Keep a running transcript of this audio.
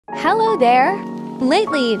Hello there!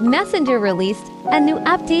 Lately, Messenger released a new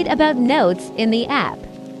update about notes in the app.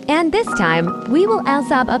 And this time, we will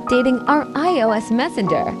also be updating our iOS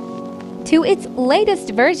Messenger to its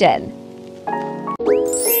latest version.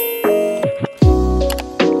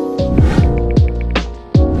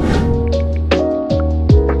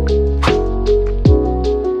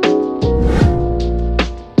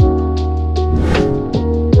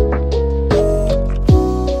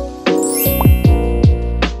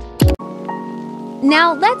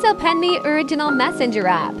 Now let's open the original Messenger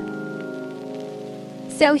app.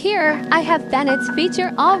 So here, I have found its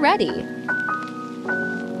feature already.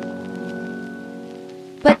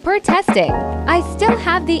 But per testing, I still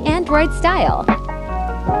have the Android style.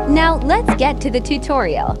 Now let's get to the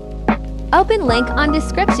tutorial. Open link on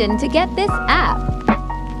description to get this app.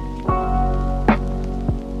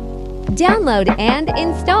 Download and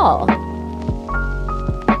install.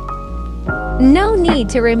 No need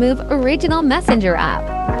to remove original Messenger app.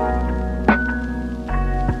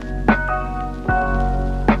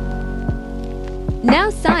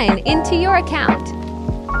 Now sign into your account.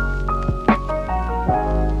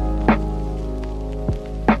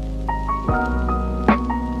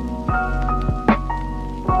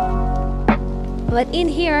 But in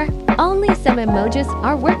here, only some emojis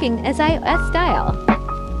are working as iOS style.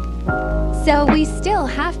 So we still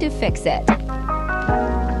have to fix it.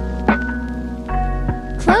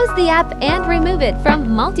 Close the app and remove it from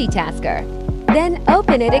Multitasker. Then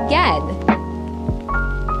open it again.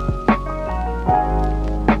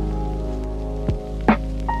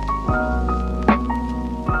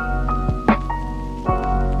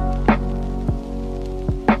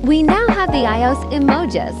 We now have the iOS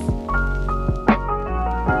emojis.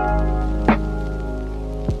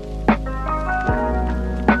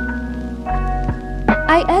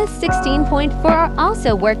 iOS 16.4 are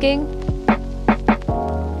also working.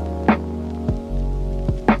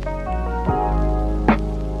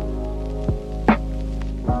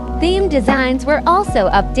 Theme designs were also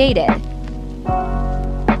updated.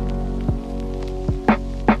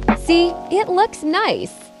 See, it looks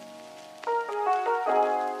nice.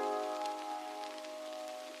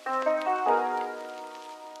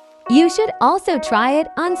 You should also try it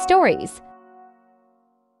on Stories.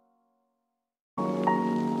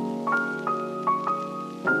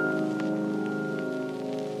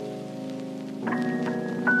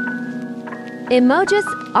 Emojis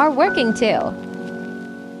are working too.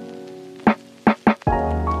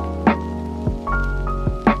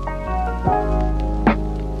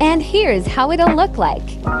 And here's how it'll look like.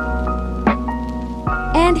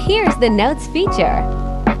 And here's the Notes feature.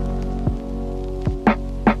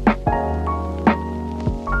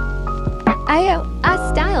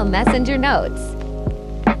 iOS style Messenger Notes.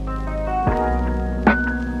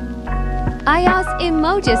 iOS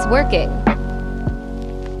emojis working.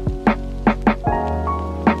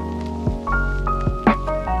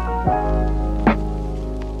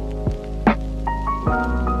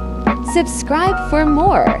 Subscribe for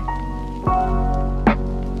more.